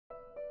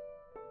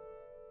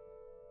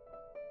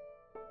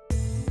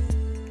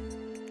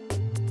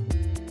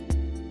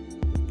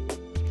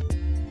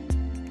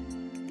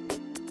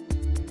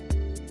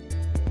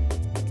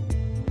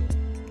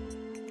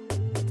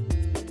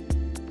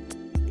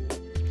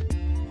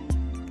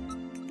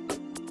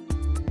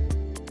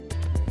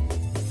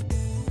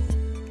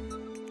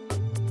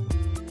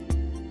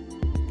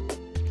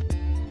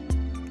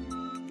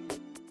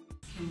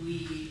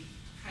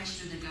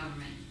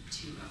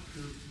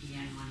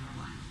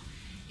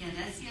Yeah,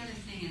 that's the other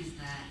thing is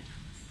that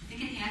I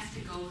think it has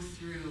to go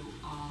through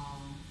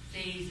all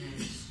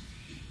phases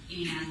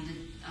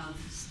of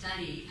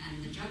study,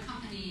 and the drug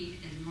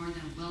company is more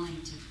than willing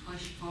to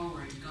push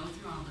forward, to go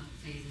through all the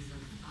phases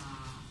of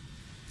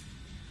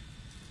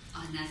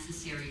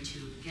necessary to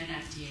get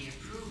FDA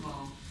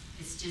approval.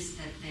 It's just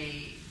that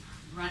they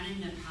run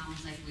into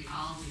problems like we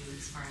all do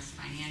as far as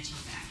financial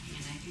backing,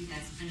 and I think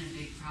that's been a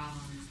big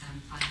problem is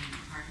them finding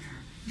a partner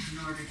in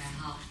order to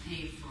help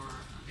pay for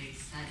a big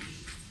study.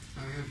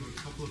 I have a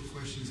couple of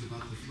questions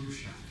about the flu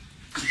shot.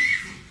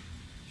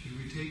 Should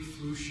we take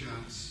flu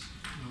shots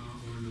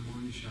or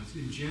pneumonia shots?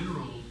 In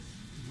general,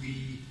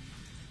 we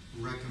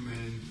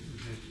recommend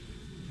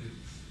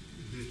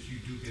that you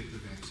do get the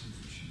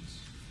vaccinations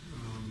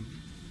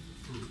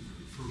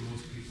for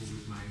most people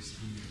with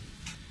myasthenia.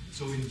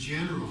 So in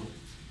general,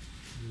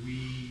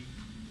 we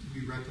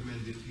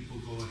recommend that people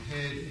go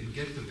ahead and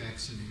get the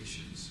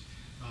vaccinations.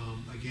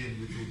 Again,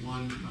 with the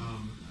one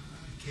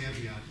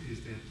caveat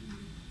is that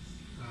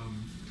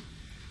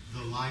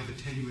the live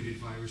attenuated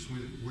virus,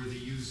 where they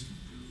use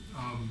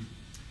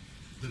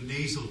the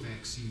nasal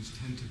vaccines,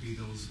 tend to be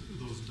those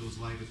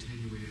live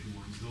attenuated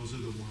ones. Those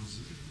are the ones,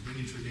 the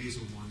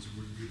intranasal ones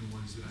would be the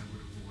ones that I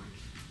would avoid.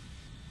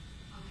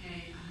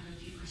 Okay, I have a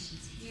few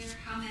questions here.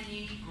 How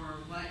many or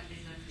what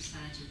is the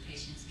percentage of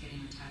patients getting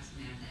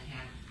rituximab that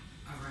have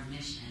a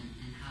remission,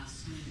 and how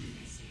soon do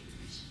they say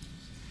remission?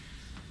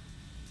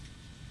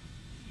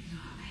 You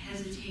know, I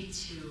hesitate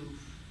to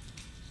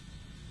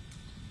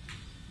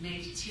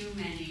make too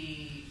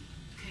many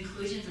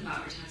conclusions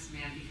about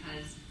rituximab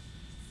because,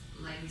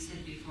 like we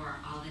said before,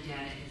 all the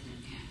data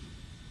isn't in.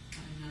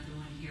 Got another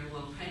one here.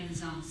 Will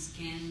prednisone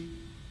skin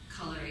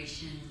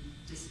coloration,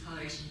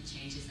 discoloration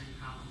changes and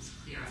problems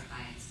clear up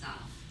by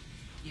itself?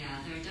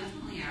 Yeah, there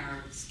definitely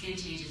are skin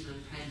changes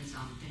with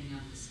prednisone, thinning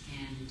of the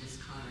skin,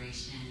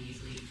 discoloration,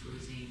 easily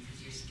bruising,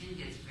 because your skin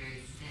gets very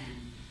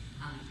thin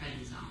on the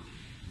prednisone.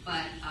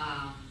 But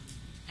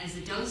as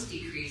the dose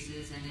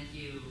decreases, and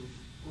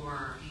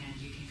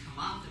you can come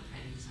off the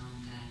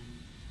prednisone, then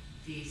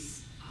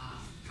these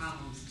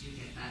problems do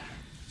get better.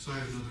 So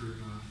I have another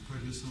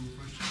prednisone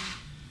question.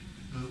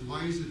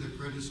 Why is it that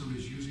prednisone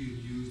is usually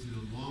used in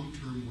a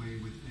long-term way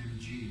with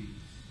MG,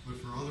 but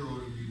for other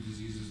autoimmune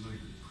diseases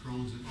like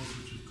Crohn's and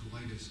ulcerative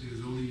colitis, it is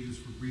only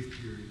used for brief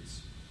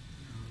periods,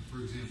 for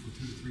example,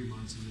 2 to 3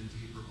 months, and then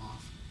taper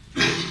off?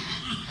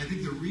 I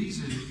think the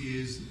reason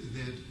is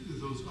that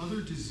those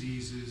other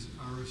diseases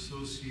are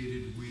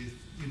associated with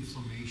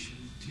inflammation,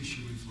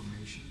 tissue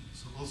inflammation.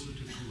 So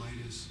ulcerative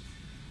colitis,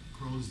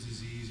 Crohn's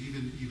disease,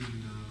 even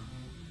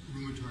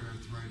rheumatoid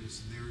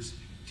arthritis, there's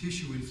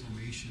tissue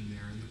inflammation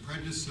there, and the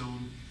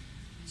prednisone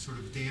sort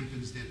of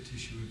dampens that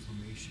tissue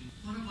inflammation.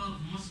 What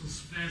about muscle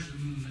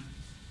spasm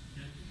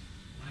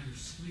while you're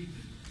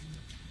sleeping?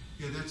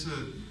 Yeah, that's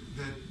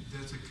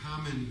a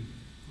common,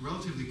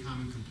 relatively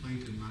common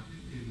complaint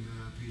in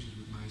patients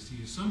with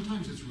myasthenia.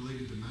 Sometimes it's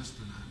related to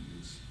mestinon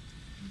use,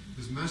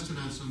 because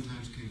mestinon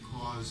sometimes can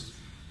cause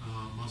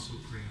muscle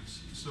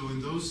cramps. So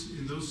in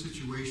those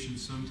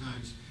situations,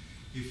 sometimes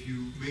if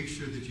you make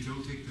sure that you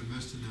don't take the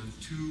mestinon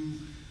too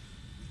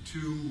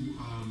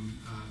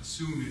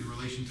soon in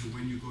relation to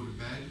when you go to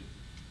bed,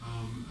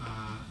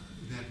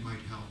 that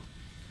might help.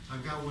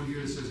 I've got one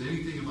here that says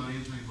anything about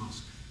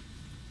anti-musk.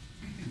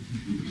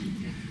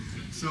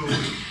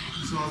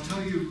 So I'll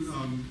tell you,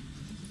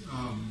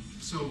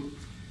 so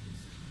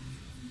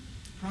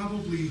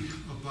probably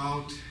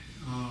about,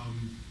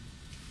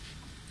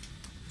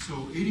 so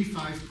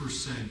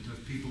 85%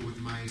 of people with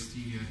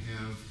myasthenia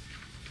have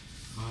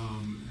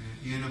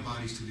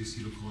antibodies to the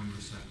acetylcholine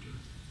receptor.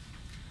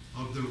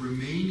 Of the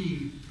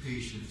remaining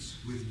patients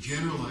with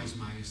generalized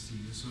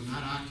myasthenia, so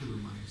not ocular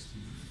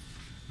myasthenia,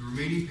 the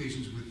remaining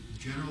patients with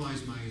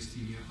generalized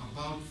myasthenia,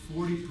 about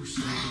 40%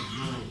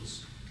 of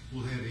those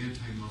will have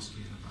anti-musk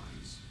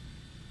antibodies.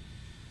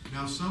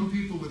 Now, some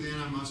people with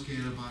anti-musk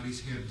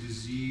antibodies have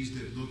disease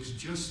that looks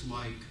just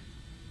like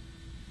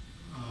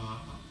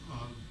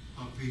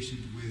a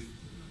patient with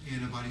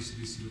antibodies to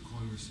the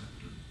acetylcholine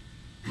receptor.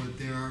 But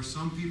there are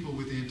some people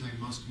with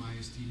anti-musk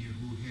myasthenia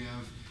who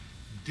have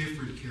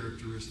different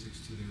characteristics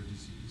to their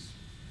disease.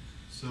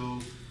 So,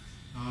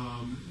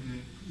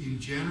 in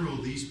general,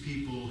 these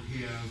people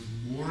have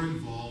more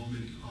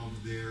involvement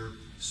of their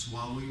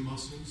swallowing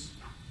muscles,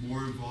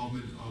 more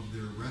involvement of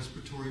their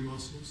respiratory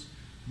muscles,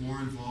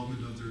 more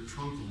involvement of their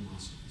truncal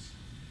muscles,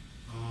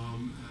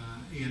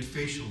 and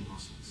facial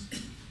muscles.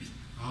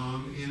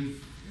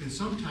 And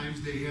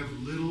sometimes they have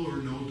little or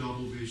no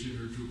double vision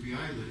or droopy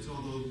eyelids,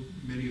 although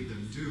many of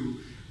them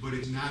do, but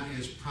it's not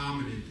as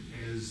prominent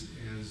as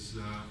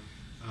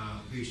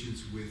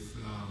patients with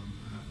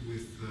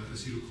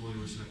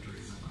acetylcholine receptor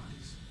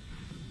antibodies.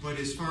 But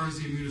as far as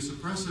the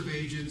immunosuppressive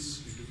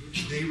agents,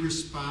 they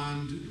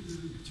respond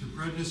to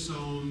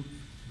prednisone,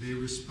 they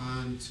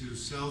respond to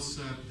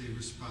CellCept, they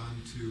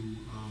respond to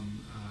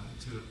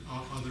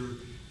other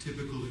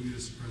typical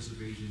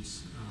immunosuppressive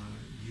agents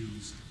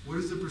used. What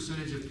is the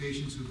percentage of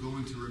patients who go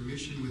into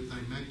remission with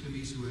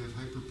thymectomies who have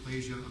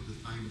hyperplasia of the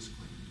thymus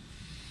gland?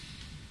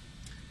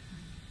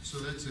 So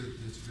that's a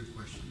good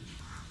question.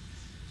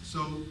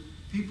 So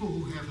people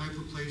who have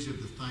hyperplasia of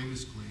the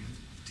thymus gland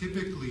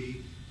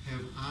typically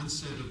have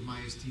onset of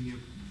myasthenia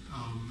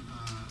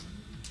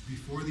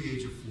before the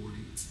age of 40.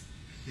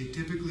 They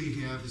typically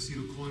have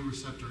acetylcholine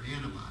receptor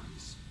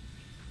antibodies.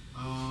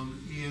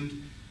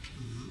 And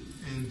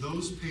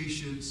those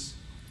patients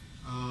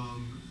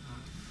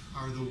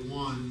are the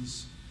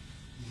ones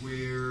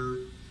where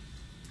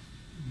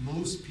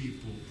most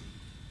people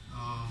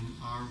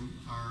are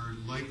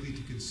likely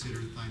to consider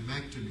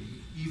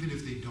thymectomy, even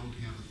if they don't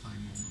have a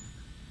thymoma.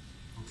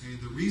 Okay,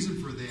 the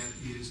reason for that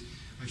is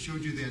I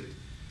showed you that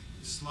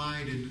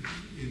slide in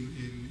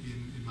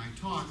my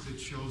talk that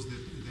shows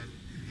that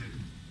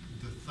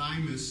the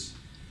thymus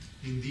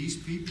in these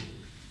people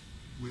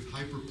with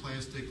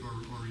hyperplastic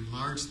or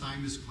enlarged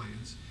thymus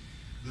glands,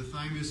 the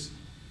thymus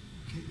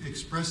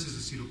expresses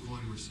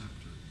acetylcholine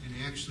receptor and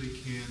actually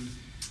can,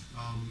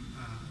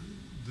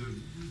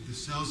 the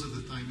cells of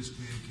the thymus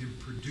gland can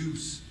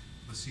produce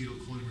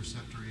acetylcholine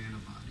receptor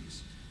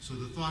antibodies. So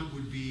the thought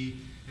would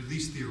be, at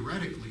least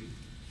theoretically,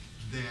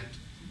 that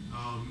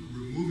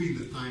removing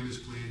the thymus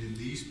gland in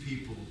these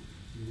people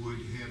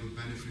would have a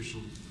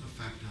beneficial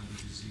effect on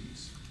the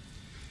disease.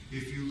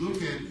 If you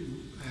look at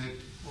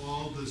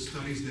all the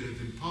studies that have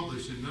been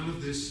published, and none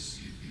of the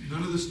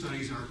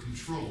studies are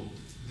controlled.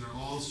 They're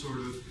all sort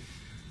of,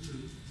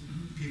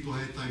 people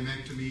had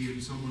thymectomy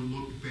and someone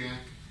looked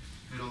back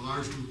at a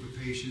large group of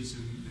patients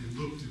and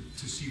looked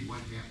to see what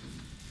happened.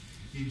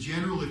 In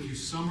general, if you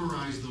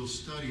summarize those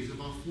studies,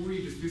 about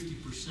 40 to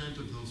 50%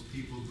 of those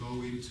people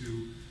go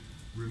into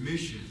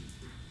remission.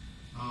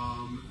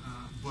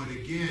 But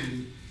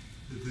again,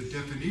 the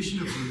definition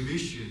of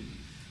remission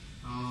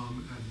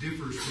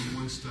differs from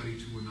one study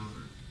to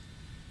another.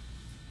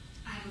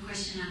 I have a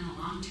question on the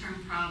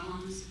long-term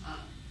problems of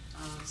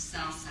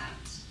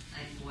CellCept,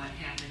 like what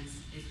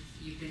happens if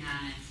you've been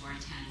on it for 10,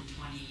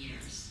 20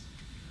 years.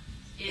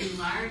 In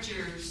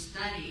larger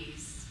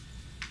studies,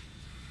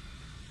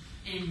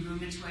 in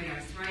rheumatoid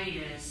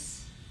arthritis,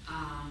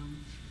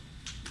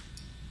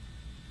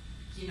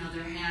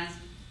 there has,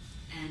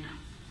 and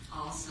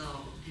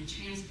also in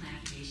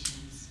transplant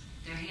patients,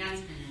 there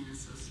has been an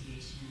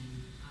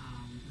association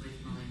with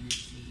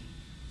malignancy,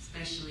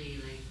 especially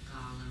like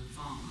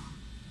lymphoma.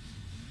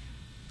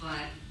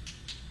 But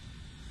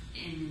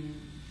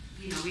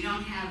we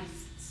don't have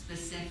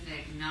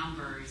specific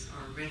numbers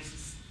or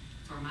risks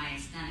for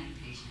myasthenic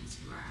patients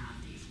who are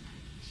on these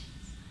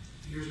medications.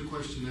 Here's a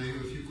question. I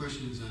have a few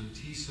questions on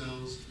T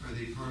cells. Are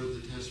they part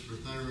of the test for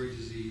thyroid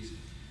disease?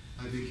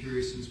 I've been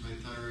curious since my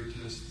thyroid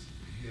tests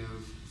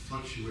have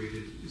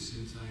fluctuated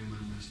since I am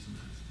on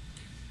Myasthenia.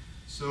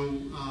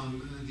 So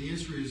the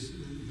answer is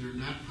they're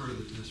not part of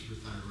the test for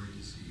thyroid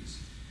disease.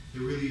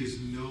 There really is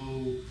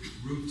no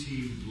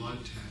routine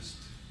blood test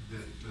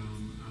that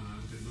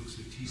looks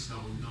at T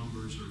cell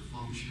numbers or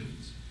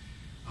functions.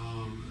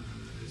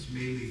 It's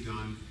mainly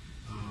done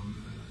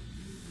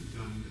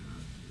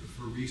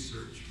for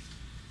research.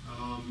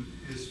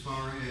 As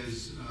far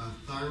as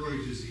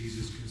thyroid disease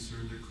is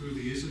concerned, there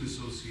clearly is an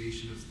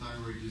association of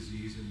thyroid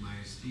disease and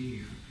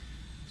myasthenia.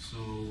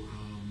 So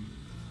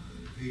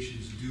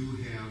patients do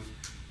have,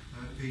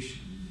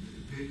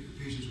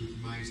 patients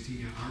with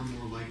myasthenia are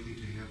more likely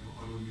to have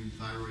autoimmune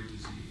thyroid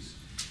disease.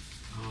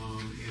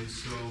 And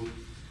so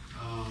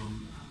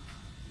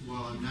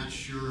while I'm not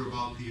sure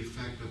about the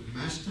effect of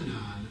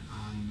mestinon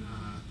on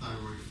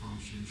thyroid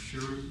function,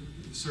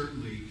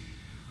 certainly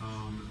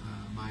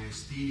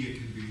myasthenia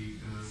can be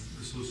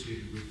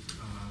associated with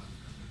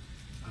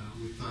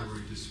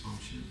thyroid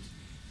dysfunction.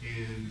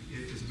 And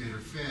as a matter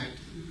of fact,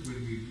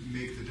 when we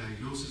make the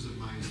diagnosis of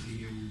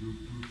myasthenia, we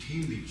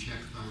routinely check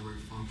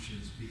thyroid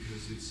functions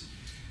because it's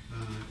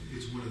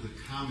one of the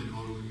common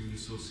autoimmune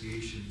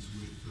associations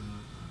with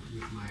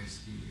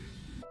myasthenia.